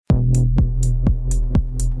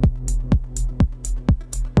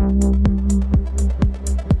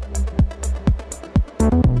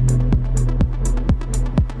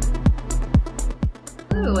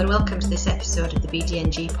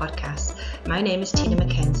BDNG podcast. My name is Tina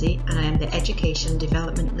McKenzie and I am the Education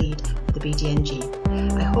Development Lead for the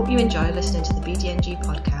BDNG. I hope you enjoy listening to the BDNG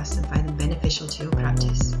podcast and find them beneficial to your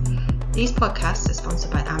practice. These podcasts are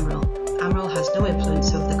sponsored by Amaryl. Amaryl has no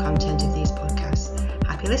influence over the content of these podcasts.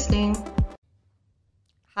 Happy listening.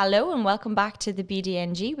 Hello and welcome back to the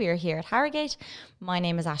BDNG. We are here at Harrogate. My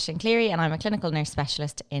name is Aisling Cleary and I'm a clinical nurse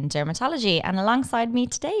specialist in dermatology. And alongside me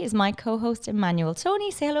today is my co-host Emmanuel.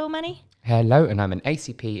 Tony, say hello, Manny. Hello, and I'm an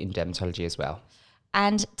ACP in dermatology as well.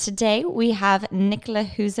 And today we have Nicola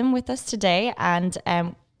Housam with us today, and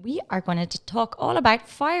we are going to talk all about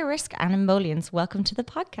fire risk and emollients. Welcome to the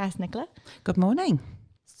podcast, Nicola. Good morning.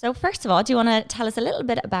 So first of all, do you want to tell us a little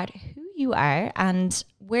bit about who you are and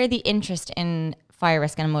where the interest in fire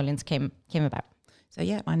risk and emollients came about? So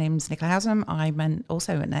my name's Nicola Housam. I'm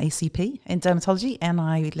also an ACP in dermatology and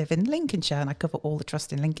I live in Lincolnshire and I cover all the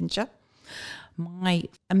trust in Lincolnshire. My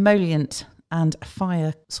emollient and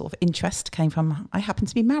fire sort of interest came from, I happened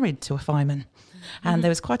to be married to a fireman. And there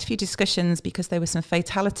was quite a few discussions because there were some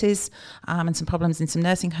fatalities and some problems in some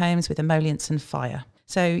nursing homes with emollients and fire.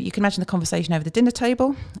 So you can imagine the conversation over the dinner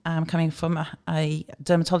table coming from a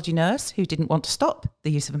dermatology nurse who didn't want to stop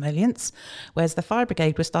the use of emollients, whereas the fire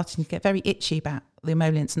brigade was starting to get very itchy about the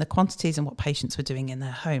emollients and the quantities and what patients were doing in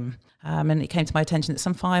their home. And it came to my attention that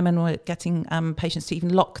some firemen were getting patients to even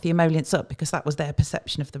lock the emollients up because that was their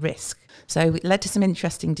perception of the risk. So it led to some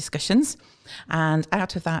interesting discussions, and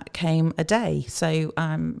out of that came a day. So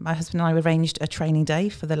my husband and I arranged a training day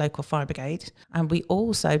for the local fire brigade, and we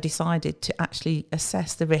also decided to actually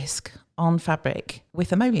assess the risk on fabric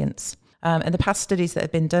with emollients. And the past studies that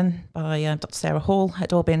had been done by Dr. Sarah Hall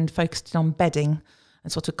had all been focused on bedding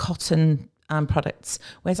and sort of cotton products,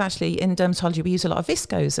 whereas actually in dermatology we use a lot of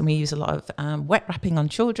viscose and we use a lot of wet wrapping on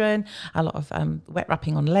children, a lot of wet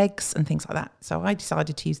wrapping on legs and things like that. So I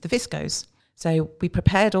decided to use the viscose. So we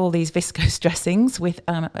prepared all these viscose dressings with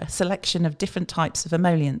a selection of different types of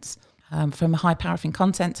emollients. From high paraffin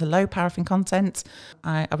content to low paraffin content.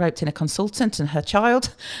 I roped in a consultant and her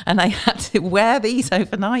child, and I had to wear these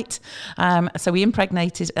overnight. So we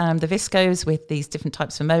impregnated the viscose with these different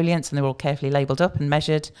types of emollients, and they were all carefully labelled up and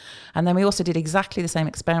measured. And then we also did exactly the same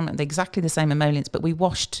experiment, exactly the same emollients, but we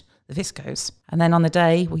washed the viscose. And then on the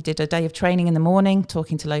day, we did a day of training in the morning,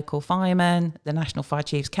 talking to local firemen, the National Fire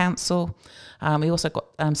Chiefs Council. We also got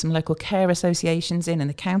some local care associations in and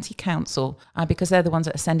the county council because they're the ones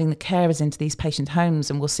that are sending the carers into these patient homes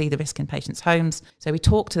and will see the risk in patients' homes. So we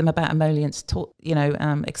talked to them about emollients,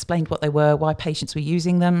 explained what they were, why patients were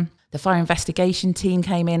using them. The fire investigation team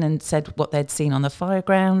came in and said what they'd seen on the fire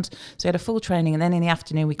ground. So we had a full training, and then in the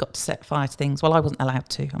afternoon we got to set fire to things. Well, I wasn't allowed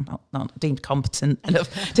to. I'm not deemed competent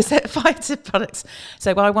enough to set fire to products.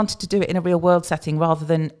 So I wanted to do it in a real world setting rather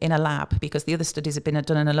than in a lab, because the other studies had been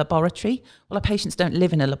done in a laboratory. Well, our patients don't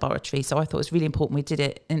live in a laboratory, so I thought it was really important we did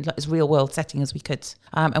it in as real world setting as we could.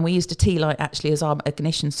 And we used a tea light actually as our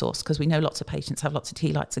ignition source, because we know lots of patients have lots of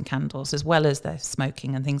tea lights and candles as well as their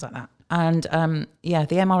smoking and things like that. And the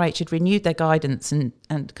MRH had renewed their guidance, and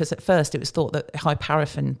because at first it was thought that high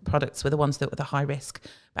paraffin products were the ones that were the high risk,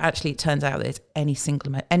 but actually it turns out that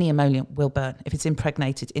any emollient will burn if it's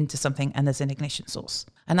impregnated into something and there's an ignition source,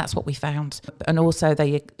 and that's what we found. And also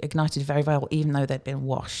they ignited very well even though they'd been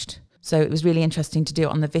washed. So it was really interesting to do it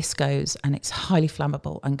on the viscose, and it's highly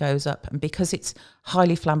flammable and goes up, and because it's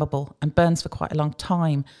highly flammable and burns for quite a long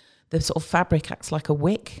time, the sort of fabric acts like a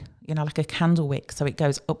wick, like a candle wick, so it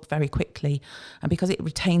goes up very quickly. And because it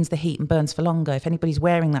retains the heat and burns for longer, if anybody's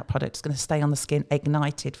wearing that product, it's going to stay on the skin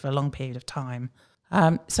ignited for a long period of time.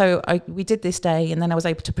 So we did this day, and then I was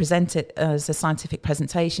able to present it as a scientific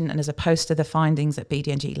presentation and as a poster, the findings at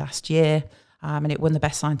BDNG last year. And it won the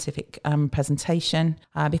best scientific presentation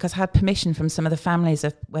because I had permission from some of the families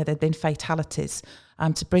where there'd been fatalities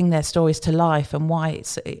to bring their stories to life and why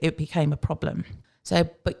it became a problem. So,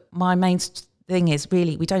 but my main thing is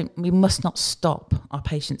really we must not stop our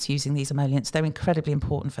patients using these emollients. They're incredibly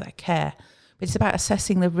important for their care. But it's about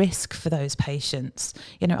assessing the risk for those patients.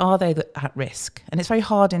 Are they at risk? And it's very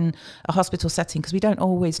hard in a hospital setting because we don't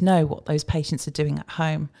always know what those patients are doing at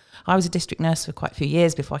home. I was a district nurse for quite a few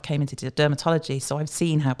years before I came into dermatology, so I've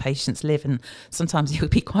seen how patients live, and sometimes you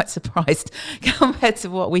would be quite surprised compared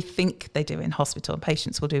to what we think they do in hospital. And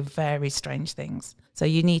patients will do very strange things. So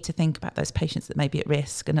you need to think about those patients that may be at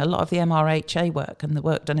risk. And a lot of the MRHA work and the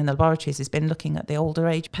work done in the laboratories has been looking at the older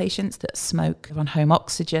age patients that smoke, are on home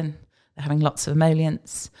oxygen, they're having lots of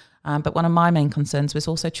emollients. But one of my main concerns was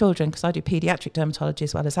also children, because I do paediatric dermatology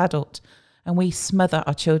as well as adult. And we smother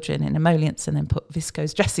our children in emollients and then put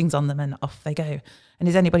viscose dressings on them and off they go. And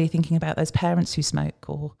is anybody thinking about those parents who smoke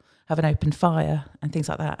or have an open fire and things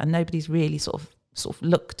like that? And nobody's really sort of sort of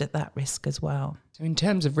looked at that risk as well. So in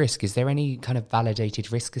terms of risk, is there any kind of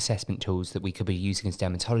validated risk assessment tools that we could be using as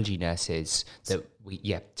dermatology nurses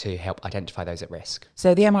to help identify those at risk?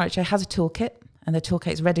 So the MRHA has a toolkit, and the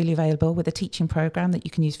toolkit is readily available with a teaching program that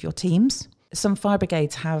you can use for your teams. Some fire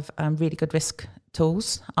brigades have really good risk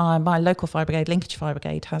tools. My local fire brigade, Lincolnshire Fire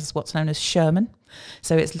Brigade, has what's known as Sherman.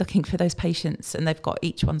 So it's looking for those patients, and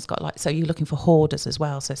each one's got so you're looking for hoarders as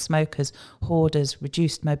well. So smokers, hoarders,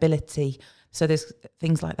 reduced mobility. So there's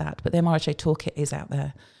things like that. But the MRHA toolkit is out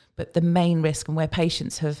there. But the main risk, and where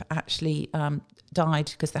patients have actually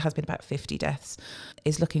died, because there has been about 50 deaths,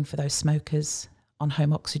 is looking for those smokers on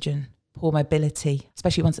home oxygen, poor mobility,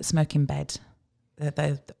 especially ones that smoke in bed.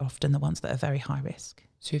 They're often the ones that are very high risk.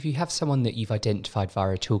 So if you have someone that you've identified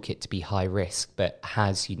via a toolkit to be high risk, but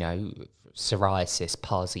has, psoriasis,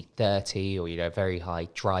 PASI 30, or, a very high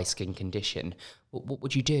dry skin condition, what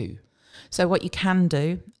would you do? So what you can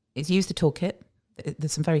do is use the toolkit.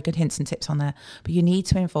 There's some very good hints and tips on there, but you need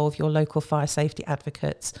to involve your local fire safety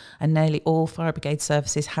advocates, and nearly all fire brigade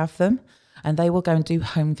services have them, and they will go and do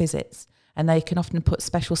home visits. And they can often put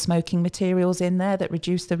special smoking materials in there that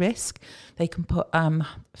reduce the risk. They can put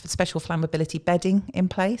special flammability bedding in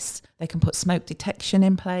place. They can put smoke detection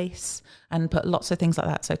in place and put lots of things like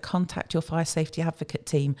that. So contact your fire safety advocate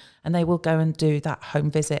team, and they will go and do that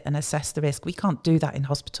home visit and assess the risk. We can't do that in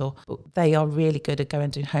hospital, but they are really good at going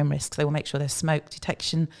and doing home risks. They will make sure there's smoke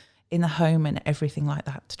detection in the home and everything like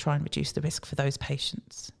that to try and reduce the risk for those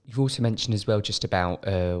patients. You've also mentioned as well just about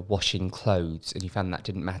washing clothes, and you found that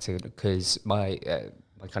didn't matter because my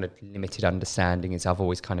kind of limited understanding is I've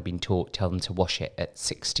always kind of been taught, tell them to wash it at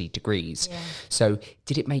 60 degrees. Yeah. So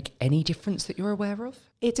did it make any difference that you're aware of?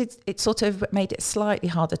 It sort of made it slightly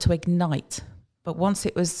harder to ignite, but once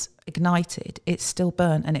it was ignited, it still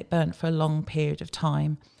burnt, and it burnt for a long period of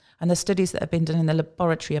time. And the studies that have been done in the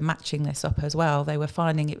laboratory are matching this up as well. They were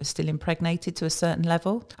finding it was still impregnated to a certain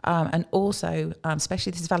level. And also,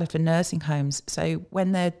 especially this is valid for nursing homes, so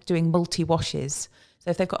when they're doing multi-washes,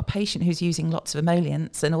 so if they've got a patient who's using lots of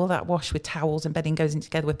emollients and all that wash with towels and bedding goes in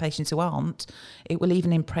together with patients who aren't, it will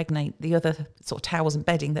even impregnate the other sort of towels and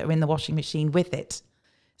bedding that are in the washing machine with it.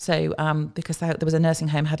 So because there was a nursing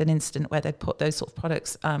home had an incident where they'd put those sort of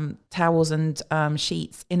products, towels and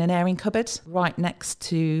sheets in an airing cupboard right next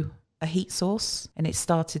to a heat source, and it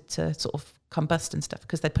started to sort of combust and stuff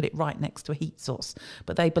because they'd put it right next to a heat source.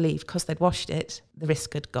 But they believed because they'd washed it, the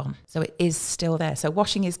risk had gone. So it is still there. So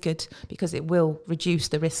washing is good because it will reduce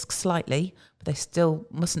the risk slightly, but they still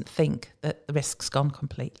mustn't think that the risk's gone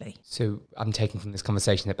completely. So I'm taking from this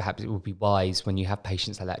conversation that perhaps it would be wise when you have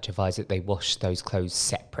patients like that to advise that they wash those clothes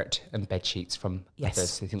separate and bed sheets from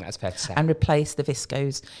others. I think that's fair to say. And replace the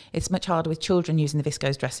viscose. It's much harder with children using the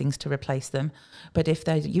viscose dressings to replace them. But if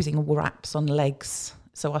they're using wraps on legs,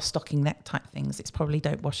 so our stocking neck type things, it's probably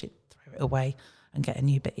don't wash it, throw it away and get a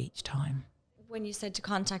new bit each time. When you said to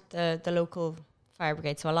contact the local fire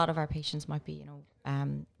brigade, so a lot of our patients might be, a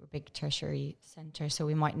big tertiary centre, so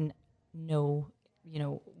we might know,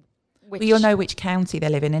 which... You'll know which county they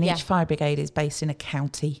live in, and each fire brigade is based in a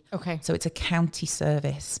county. Okay. So it's a county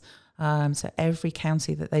service. So every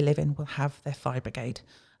county that they live in will have their fire brigade.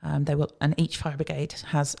 And each fire brigade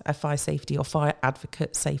has a fire safety or fire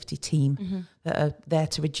advocate safety team that are there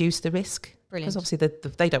to reduce the risk. Brilliant. Because obviously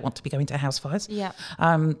they don't want to be going to house fires. Yeah.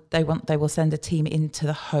 They will send a team into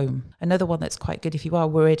the home. Another one that's quite good if you are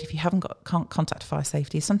worried, if you can't contact fire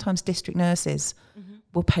safety, sometimes district nurses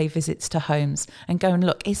will pay visits to homes and go and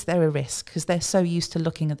look, is there a risk? Because they're so used to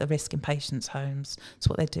looking at the risk in patients' homes. It's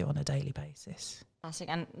what they do on a daily basis. Fantastic.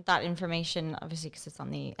 And that information, obviously, because it's on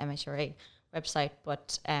the MHRA website,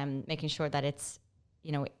 but making sure that it's,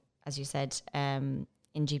 as you said,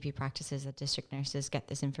 in GP practices that district nurses get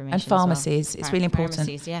this information. And pharmacies, it's really important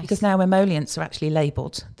because now emollients are actually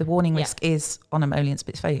labelled. The warning risk is on emollients,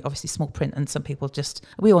 but it's very obviously small print, and some people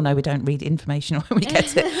we all know we don't read information when we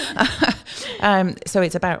get it. So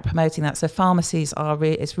it's about promoting that. So pharmacies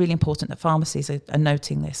it's really important that pharmacies are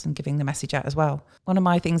noting this and giving the message out as well. One of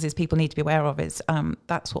my things is people need to be aware of is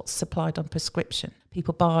that's what's supplied on prescription.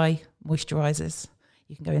 People buy moisturisers.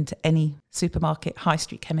 You can go into any supermarket, high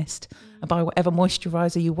street chemist and buy whatever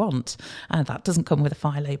moisturiser you want. And that doesn't come with a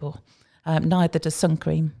fire label. Neither does sun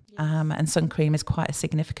cream. And sun cream is quite a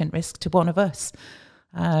significant risk to one of us.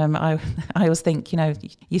 I always think,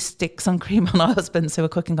 you stick sun cream on our husbands who are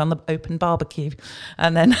cooking on the open barbecue.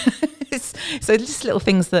 And then, so just little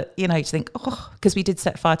things that, you think, because we did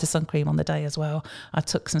set fire to sun cream on the day as well. I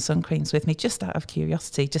took some sun creams with me just out of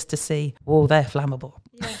curiosity, just to see, they're flammable.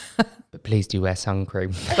 Yeah. But But please do wear sun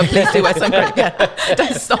cream. But please do wear sun cream. Yeah,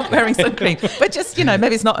 don't stop wearing sun cream. But just,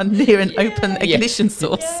 maybe it's not near an open ignition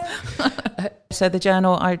source. Yeah. So the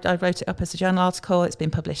journal, I wrote it up as a journal article. It's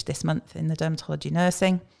been published this month in the Dermatology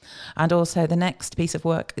Nursing. And also the next piece of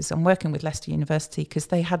work is I'm working with Leicester University because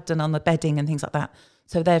they had done on the bedding and things like that.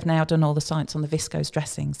 So they've now done all the science on the viscose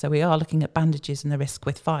dressing. So we are looking at bandages and the risk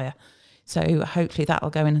with fire. So hopefully that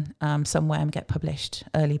will go in somewhere and get published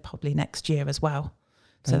early, probably next year as well.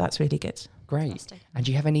 So that's really good. Great. Fantastic. And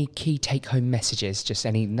do you have any key take-home messages, just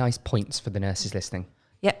any nice points for the nurses listening?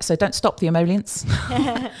 Yeah, so don't stop the emollients.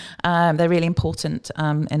 They're really important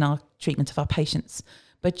in our treatment of our patients.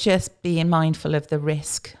 But just being mindful of the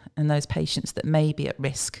risk and those patients that may be at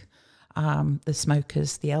risk, the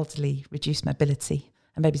smokers, the elderly, reduced mobility,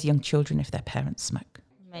 and maybe the young children if their parents smoke.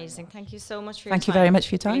 Amazing. Thank you so much for your time. Thank you very much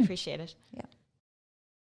for your time. Really appreciate it. Yeah.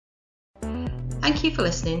 Thank you for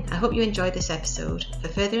listening. I hope you enjoyed this episode. For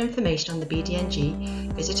further information on the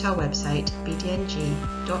BDNG, visit our website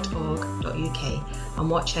bdng.org.uk and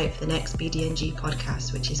watch out for the next BDNG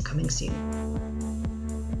podcast, which is coming soon.